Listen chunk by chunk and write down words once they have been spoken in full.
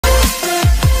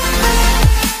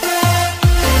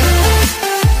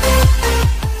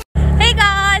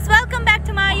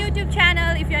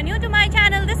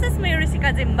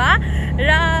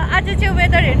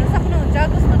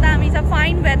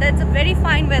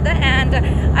together and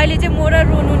अहिले चाहिँ म र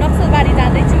रोनु नक्सलबारी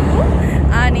जाँदैछु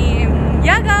अनि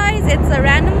yeah guys it's a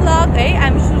random vlog hey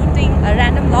I'm shooting a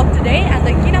random vlog today and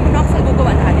किन म नक्सल गएको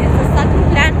भन्दाखेरि it's a sudden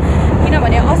plan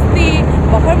किनभने अस्ति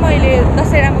भर्खर मैले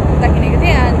दशहरामा कुर्ता किनेको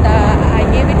थिएँ and I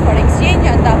gave it for exchange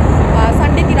and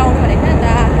Sunday तिर आउनु भनेको थिएँ and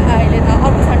अहिले त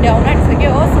अर्को Sunday आउन आँटिसक्यो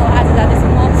हो so आज जाँदैछु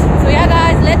म so yeah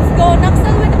guys let's go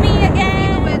Naxal with me again.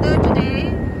 The weather today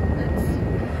it's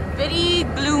very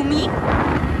gloomy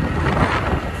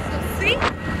so see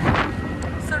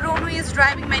so Ronu is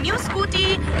driving my new scooty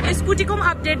यो scooty को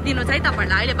update दिनु छ है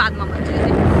तपाईहरुलाई अहिले बादमा भन्छु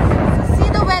so see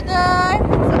the weather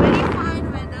it's a very fine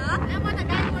weather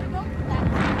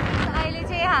अहिले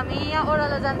चाहिँ हामी यहाँ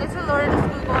ओरालो जाँदैछु लोरेटो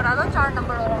स्कुलको ओरालो 4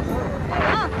 नम्बर ओरालो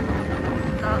हैन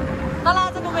तल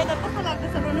आजको वेदर कस्तो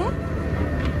लाग्दैछ रोनु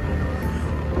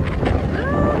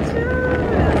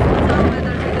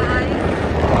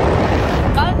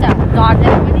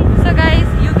so guys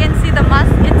you can see the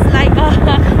mask it's like a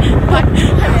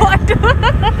what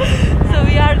so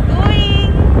we are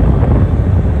going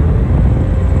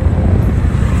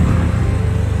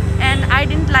and I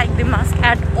didn't like the mask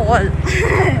at all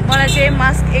मलाई चाहिँ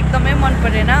mask एकदमै मन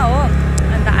परेन हो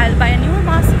and I'll buy a new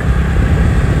mask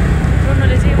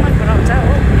रोनुले चाहिँ मन पराउँछ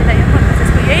हो मलाई यो मन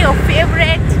पर्छ यही हो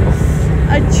फेभरेट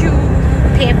अजु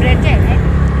फेभरेट चाहिँ हैन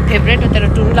फेभरेट हो तेरो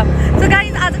टुरुला सो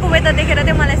गाइस आजको वेदर देखेर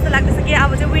चाहिँ मलाई यस्तो लाग्दैछ कि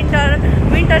अब चाहिँ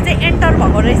विन्टर चाहिँ एन्टर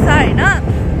भएको रहेछ हैन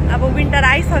अब विन्टर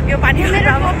आइसक्यो पानी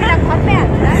घटामा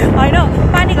हैन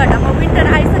पानी घटामा विन्टर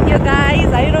आइसक्यो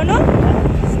गाइस है रोनु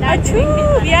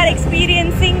we are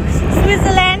experiencing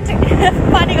Switzerland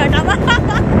पानी घटामा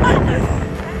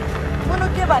मोनो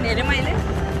के भने रे मैले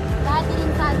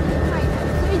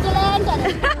Switzerland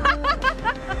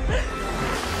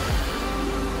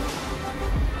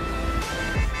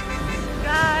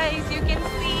guys you can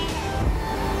see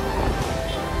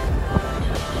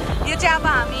यो चाहिँ अब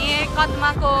हामी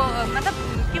कदमाको मतलब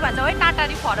के भन्छ है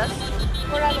टाटारी फरेस्ट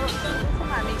ओरालो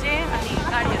हामी चाहिँ अनि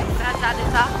गाडीहरु साथ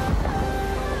जाँदैछ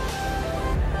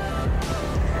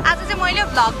आज चाहिँ मैले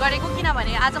भ्लग गरेको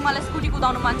किनभने आज मलाई स्कुटी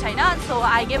कुदाउनु मन छैन so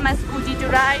I gave my scooty to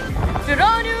ride to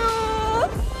रोनु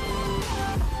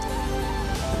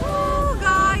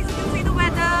guys you can see the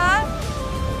weather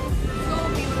so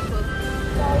beautiful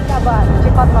अब हामी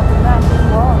चाहिँ कदमा पुग्न आँट्यौँ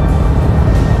हो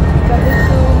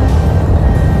जाँदैछु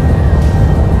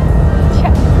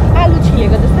आलु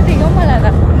छिलेको जस्तै देख्यो मलाई त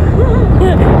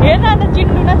हेर्न त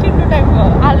चिन्डु टाइपको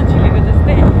आलु छिलेको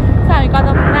जस्तै हामी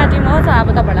कदमा पुग्न आँट्यौँ हो अब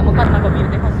तपाईँहरूलाई म कदमाको भ्यू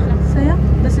देखाउँछु so yeah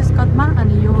this is Kadma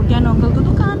अनि यो ज्ञान अङ्कलको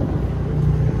दोकान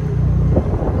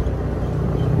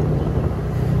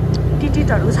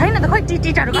टिटिटहरू छैन त खै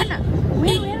टिटिटहरू गर्न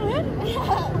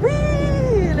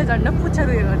यसले झन्डै पुच्छर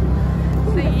उयो गर्ने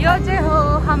सो यो चाहिँ हो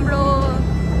हाम्रो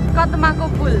कदमाको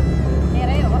पुल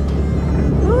हेरै हो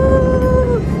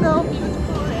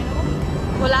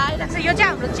खोला आइरहेको छ यो चाहिँ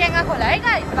हाम्रो चेङ्गा खोला है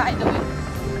guys by the way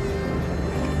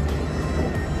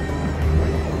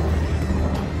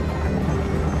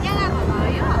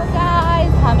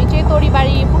guys हामी चाहिँ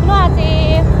तोरीबारी पुग्नु आँटे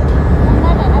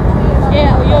ए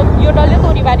यो डल्लै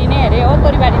तोरीबारी नै हेरे हो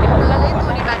तोरीबारी देखाउँछ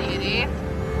तोरीबारी हेरे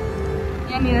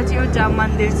यहाँनिर चाहिँ एउटा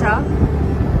मन्दिर छ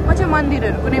म चाहिँ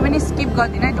मन्दिरहरू कुनै पनि स्किप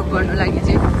गर्दिनँ है ढोक गर्नु लागि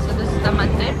चाहिँ सो दिस इज द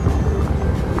मन्दिर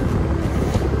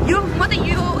यो म त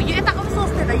यो यताको पनि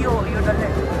सोच्थेँ त यो डल्लै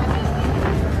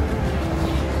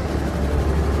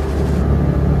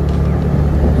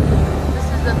दिस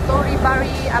इज द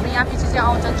तोरीबारी अब यहाँ पछि चाहिँ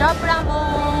आउँछ जबरा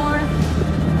मोड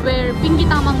वेयर पिङ्की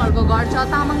तामाङहरूको घर छ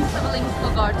तामाङ सिबलिङ्सको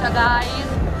घर छ guys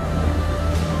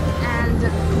and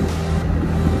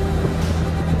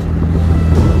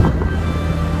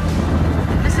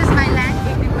this is my land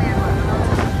एक दिन म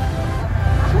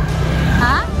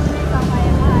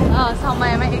यहाँ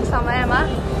समयमा एक समयमा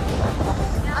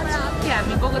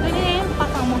हामी गएको थियौँ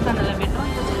पासाङ मोक्तानहरूलाई भेट्नु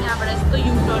यो चाहिँ यहाँबाट यस्तो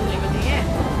युटर्न लिएको थिएँ क्या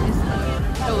यस्तो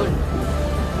टर्न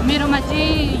मेरोमा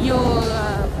चाहिँ यो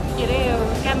के अरे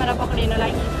क्यामेरा पक्रिन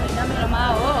लागि छैन मेरोमा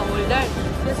हो होल्डर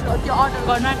त्यसको त्यो अर्डर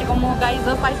गर्न आँटेको म गाइज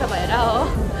हो पैसा भएर हो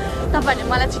तपाईँहरूले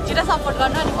मलाई छिट्छिटो सपोर्ट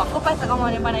गर्नु अनि भक्कु पैसा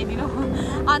कमाउने बनाइदिनु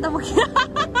अन्त म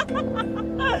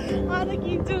अन्त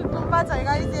किन्छु गुम्बा छ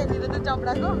गाइज यहाँनिर त्यो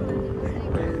जबराको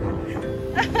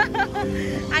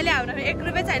अहिले हाम्रो 1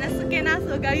 रुपियाँ छैन सुकेना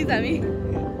सो गाइज हामी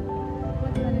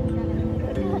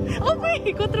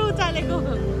कत्रो उचालेको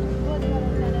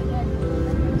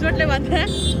जोडले भन्दा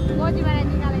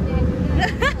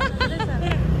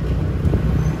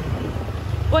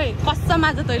ओइ कसम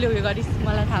आज तैँले उयो गरिस्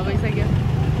मलाई थाहा भइसक्यो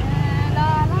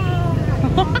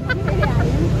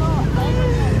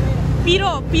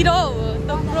पिरो पिरो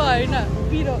तम्रो होइन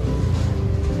पिरो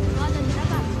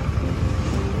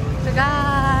So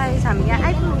guys, हामी यहाँ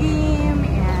आइपुग्यौँ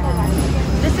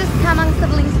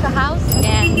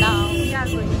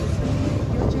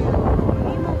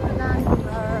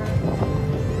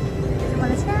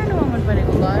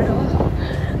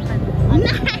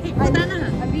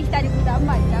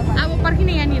कि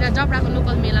नि यहाँनिर जबराको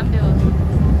लोकल मेला पनि थियो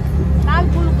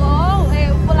लालपुलको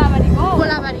कोलाबारीको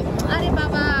अरे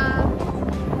बाबा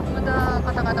म त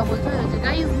कता कता बोल्छु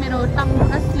गाइज मेरो टङ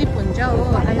स्लिप हुन्छ हो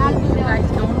गाइज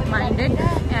डोन्ट माइन्डेड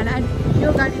एन्ड यो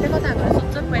गाडी चाहिँ कता गएर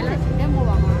सोध्छ पहिला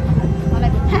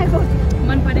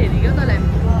मन पऱ्यो हेऱ्यो क्या तँलाई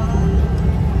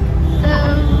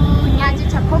यहाँ चाहिँ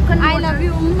छ कोकन आई लभ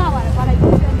यु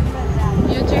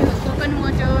यो चाहिँ हो कोकन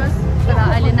मोटर्स तर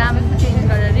अहिले नाम चेन्ज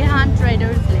गरेर रेहान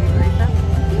ट्रेडर्स लेखेको रहेछ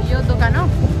यो दोकान हो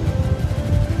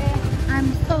I'm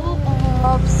so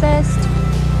obsessed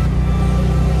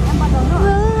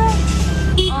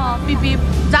पिपी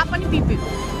जहाँ पनि पिपी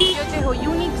यो चाहिँ हो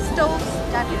युनिक स्टोभ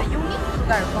जहाँनिर युनिक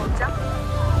लुगाहरू पाउँछ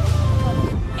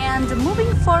एन्ड मुभिङ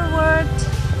फरवर्ड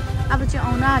अब चाहिँ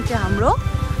आउन आँट्यो हाम्रो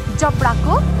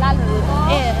जबराको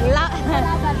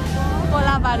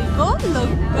कोलाबारीको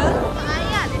लोकल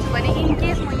आइहालेछु भने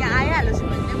इनकेस म यहाँ आइहाल्छु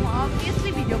भने चाहिँ म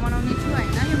अभियसली भिडियो बनाउने छु होइन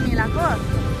यो मेलाको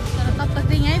तर तब तक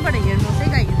चाहिँ यहीँबाट हेर्नुहोस् है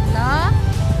गाइस ल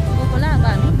गएको ल अब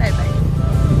हामी बाई बाई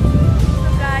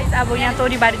गाइस अब यहाँ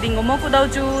तोरीबारीदेखिको म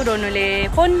कुदाउँछु रोनुले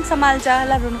फोन सम्हाल्छ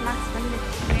ल रोनु मास्क पनि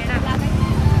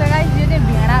गाइस यो चाहिँ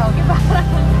भेडा हो कि बाख्रा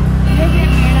यो चाहिँ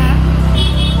भेडा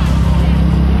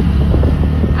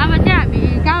अब चाहिँ हामी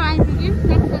गाउँ आइपुग्यौँ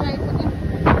नक्सल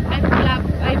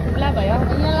आइपुग्ला भयो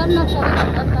यहाँ नक्सल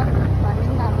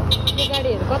यो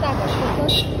गाडीहरू कता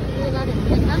घट्छ यो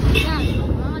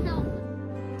गाडीहरू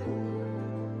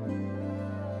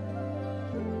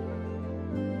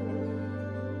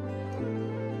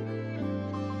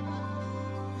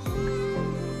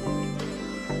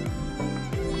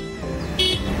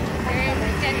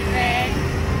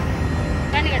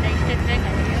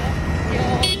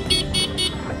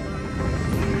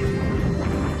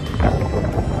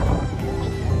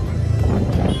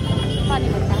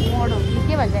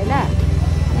के भन्छ होइन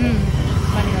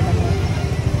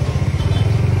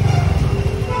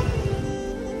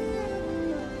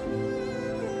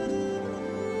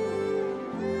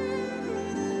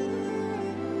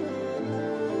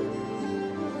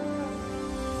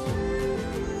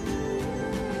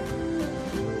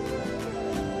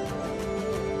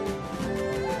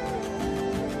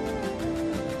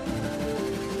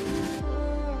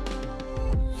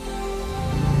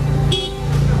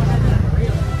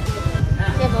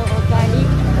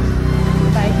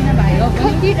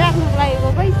राख्नुको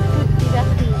लागि गएको स्कुटी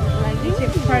राख्नुको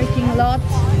लागि पार्किङ लट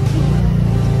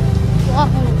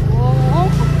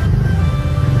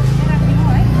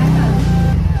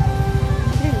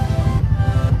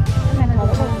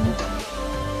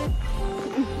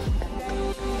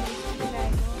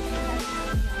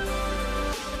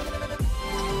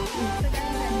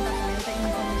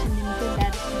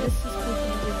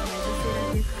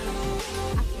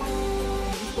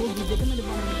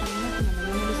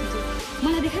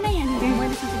मलाई देखा न यहाँनिर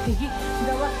मैले सोचेको थिएँ कि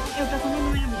जब एउटा कुनै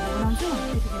मेरो भिडियो बनाउँछु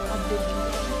त्यतिखेर अपडेट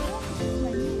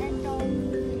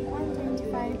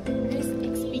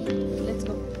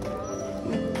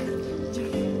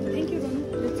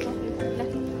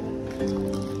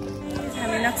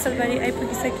हामी नक्सलबारी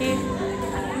आइपुगिसकेँ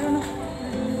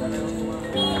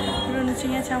रोनु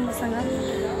चाहिँ यहाँ छ मसँग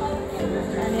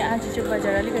अनि आज चाहिँ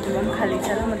बजार अलिकति भए पनि खाली छ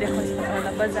र म देखाउँछु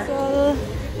तपाईँलाई बजार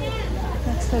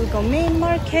नक्सलको मेन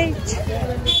मार्केट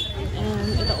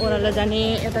यता ओह्रालो जाने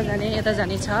यता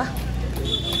जाने छ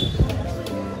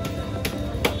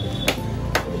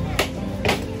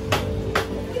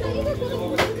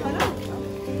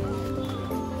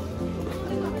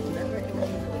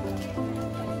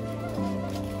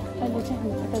अहिले चाहिँ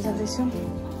हामी यता जाँदैछौँ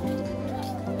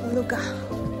लुगा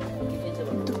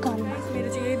दोकान मेरो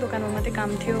चाहिँ यही दोकानमा मात्रै काम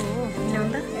थियो हो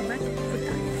ल्याउँदा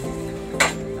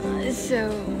So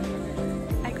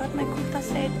I got my kurta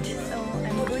set, so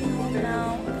I'm going home now.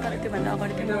 तर त्योभन्दा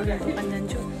अगाडि चाहिँ म दोकान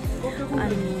जान्छु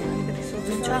अनि अलिकति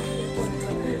सोध्नु छ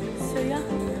सो या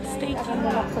स्टे ट्युन्ड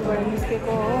नक्सलबाट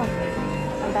निस्केको हो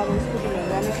अन्त अब स्कुटी लिएर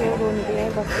जाने थियो रोनु चाहिँ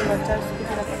यहीँ बस्दै गर्छ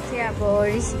स्कुटीबाट चाहिँ अब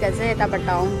ऋषिका चाहिँ यताबाट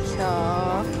आउँछ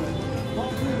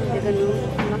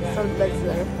नक्सल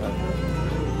बजार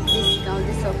ऋषिका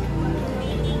आउँदैछ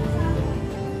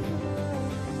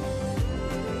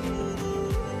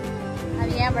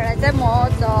यहाँबाट चाहिँ म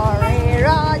चढेर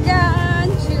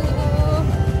जान्छु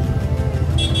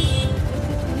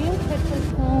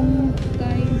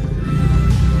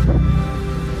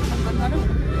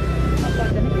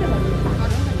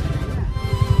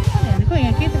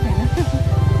यहाँ के त छैन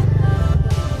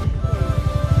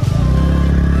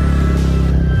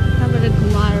तपाईँले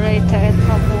घुमाएर यता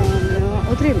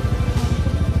उत्रिम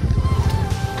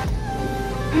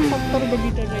 70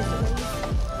 लिटर रहेछ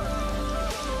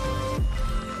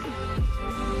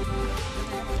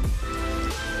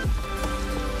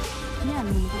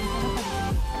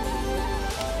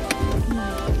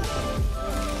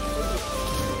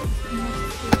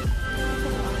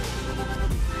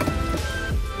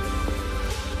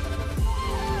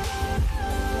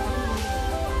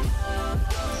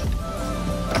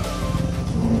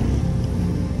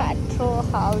पेट्रोल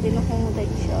हालिदिनु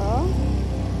हुँदैछ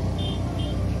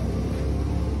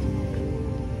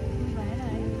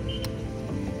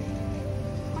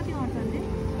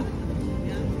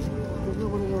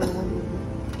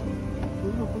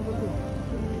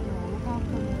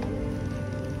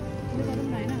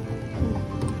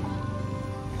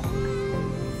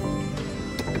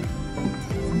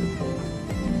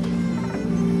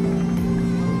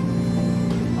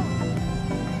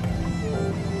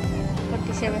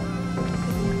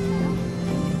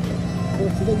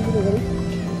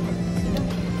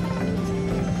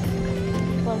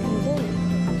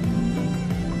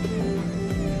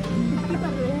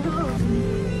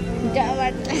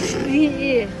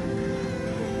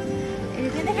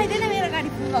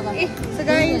So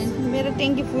guys, मेरो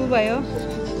ट्याङ्की फुल भयो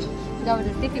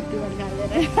जबरजस्ती 51 हालेर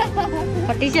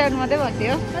 47 मात्रै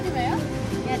भन्थ्यो कति भयो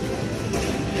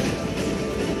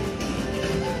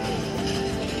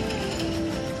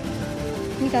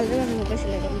निकाल्दै गर्नु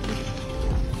कसैले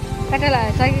पेट्रोल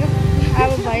हालिसक्यो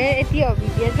अब भयो यति हो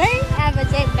भिडियो चाहिँ अब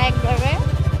चाहिँ ब्याक गरेर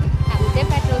हामी चाहिँ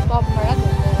पेट्रोल पम्पबाट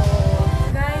घुम्नु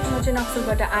गाइस म चाहिँ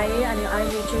नक्सलबाट आएँ अनि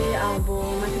अहिले चाहिँ अब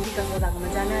माथि विकास दादाकोमा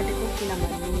जान आँटेको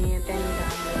किनभने त्यहाँनिर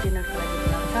हाम्रो डिनरको लागि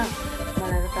बोलाउँछ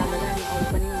मलाई र दादालाई अनि अरू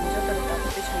पनि हुन्छ तर दादा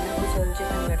चाहिँ छैन कुशल चाहिँ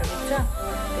कामबाट गएको छ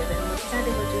त्यही भएर म चाहिँ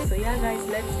जाँदै गर्छु so yeah guys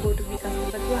let's go to विकास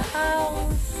दादाको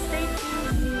हाउस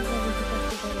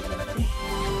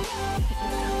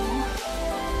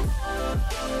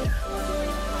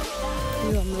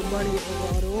यो हाम्रो बढीको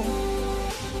घर हो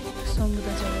समुद्र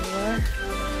छ घर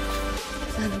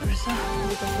जानुपर्छ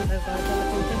विकास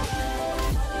दादाको घर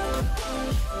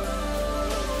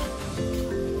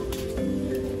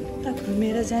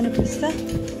घुमेर जानुपर्छ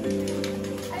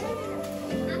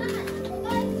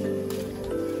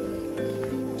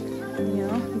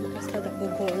यहाँ विकास दादाको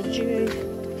घर चाहिँ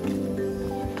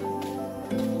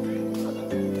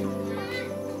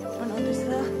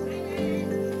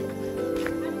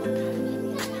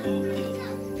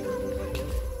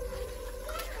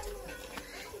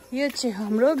यो चाहिँ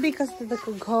हाम्रो विकास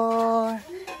दादाको घर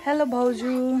हेलो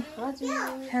भाउजू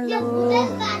हेलो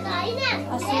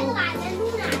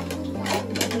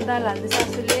दाल हाल्दैछ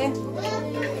आसुले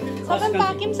सबै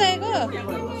पाकी पनि सकेको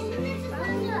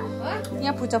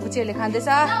यहाँ फुचा फुचीहरूले खाँदैछ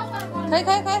खै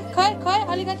खै खै खै खै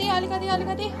अलिकति अलिकति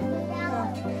अलिकति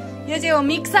यो चाहिँ हो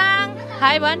मिक्साङ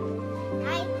हाई भन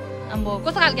अम्बो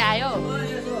कस्तो खालको आयो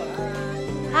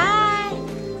हाई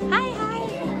हाई हाई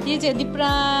यो चाहिँ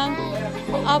दिप्राङ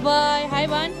अब हाई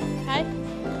भन हाई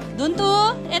धुन्तु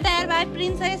यता हेर भाइ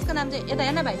प्रिन्स है यसको नाम चाहिँ यता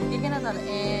हेर्न भाइ देखेन तर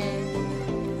ए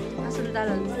आसुले दाल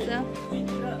हाल्दैछ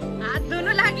हात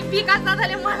धुनु लागि विकास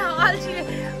दादाले मलाई अल्छी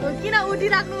किन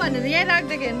उठिराख्नु भनेर यहीँ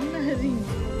राखिदिएको हेर्नु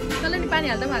न चल नि पानी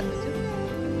हाल्दा पनि हात धुन्छु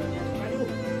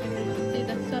त्यही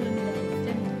त चल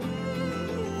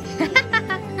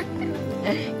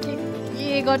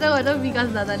के गर्छ गर्छ विकास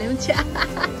दादाले पनि छ्या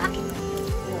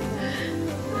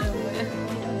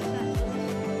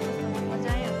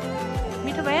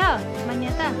मिठो भयो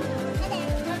मान्यता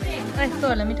यस्तो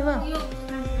होला मिठो भयो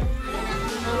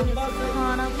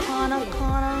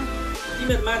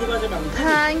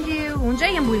थ्याङ्क यू हुन्छ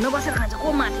यहाँ भुइँमा बसेर खान्छ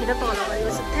को माथि र तल गयो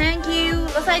थ्याङ्क यू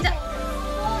ल size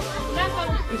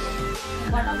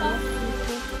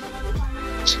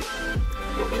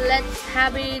let's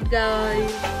have it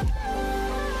guys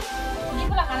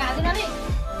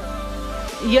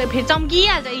यो फेरि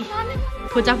चम्किहाल्छ यी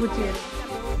फुचा फुचीहरू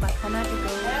भात खाना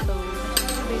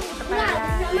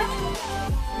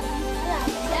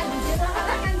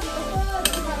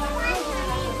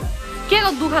के को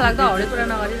दुःख लाग्दा हौडे कुरा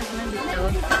नगरिराख्नु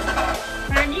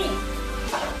पानी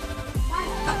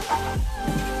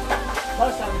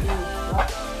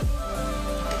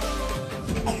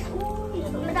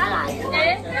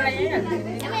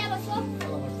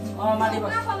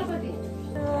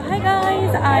Hi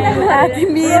guys, I am at the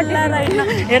Mela right now.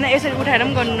 हेर्न यसरी उठाएर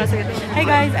पनि गर्नु नसकेको Hi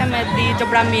guys, I am at the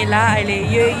Jabra Mela. अहिले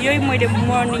यही मैले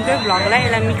मर्निङकै भ्लगलाई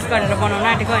यसलाई मिक्स गरेर बनाउन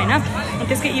आँटेको होइन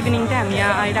त्यसकै इभिनिङ चाहिँ हामी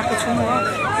यहाँ आइरहेको छौँ हो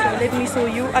so let me so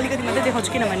you अलिकति मात्रै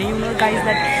देखाउँछु किनभने you know guys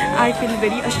that I feel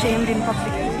very ashamed in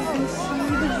public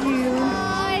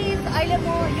अहिले म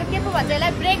यो के पो भन्छ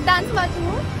यसलाई ब्रेक डान्समा छु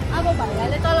अब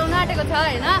भाइले चलाउन आँटेको छ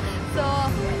होइन सो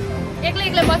एक्लै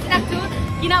एक्लै बसिरहेको छु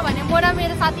किनभने म र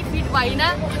मेरो साथी फिट भएन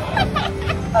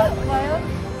भयो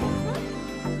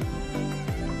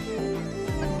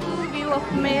view of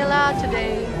Mela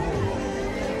today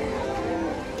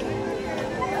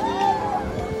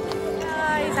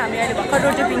हामी अहिले भर्खर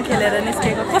रोटी पिङ खेलेर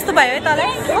निस्केको कस्तो भयो है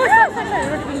तँलाई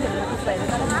रोटी पिङ खेलेर कस्तो भयो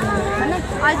होइन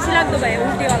अल्छी लाग्दो भयो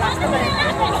उल्टी होला जस्तो भयो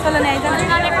चल नि आइज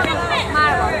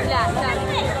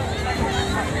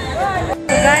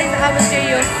गाइज अब चाहिँ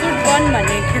यो सुट बन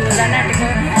भन्ने खेल्नु जान आँटेको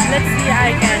लेट्स सी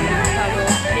आई क्यान अब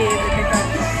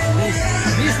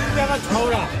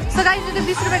सो गाइज यो चाहिँ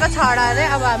 20 रुपियाँको छवटा अरे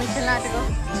अब हामी खेल्न आँटेको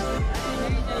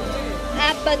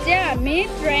अब चाहिँ हामी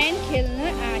ट्रेन खेल्नु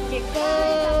आँटेको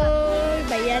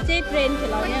भैया चाहिँ ट्रेन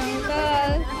खेलाउने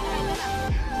अङ्कल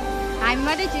हामी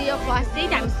मात्रै थियो यो फर्स्ट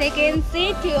सिट हामी सेकेन्ड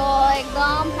सिट थियो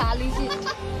एकदम खाली सिट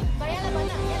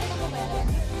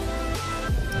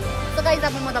सो गाइज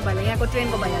अब म तपाईँहरूलाई यहाँको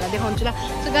ट्रेनको भैयालाई देखाउँछु ल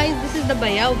so guys this is the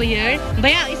भैया ओभर हियर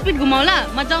भैया स्पिड घुमाउला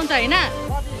मजा आउँछ होइन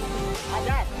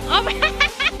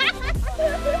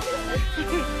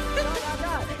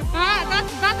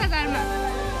 10,000मा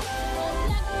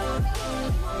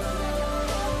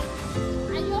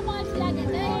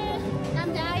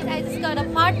I just got a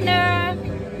partner.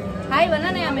 Hi भन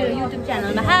न यहाँ मेरो YouTube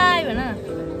च्यानलमा हाई भन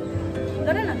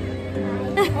गर न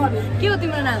के हो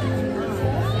तिम्रो नाम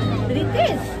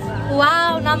रितेश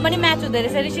वाउ नाम पनि म्याच हुँदो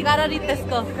रहेछ ऋषिका र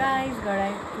रितेशको गाइज घर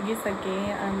आइपुगिसके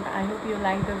and I hope you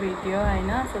like the video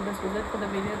होइन so this was it for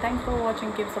the video thanks for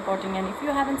watching keep supporting and if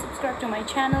you haven't subscribe to my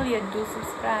channel yet do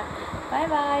subscribe by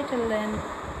by till then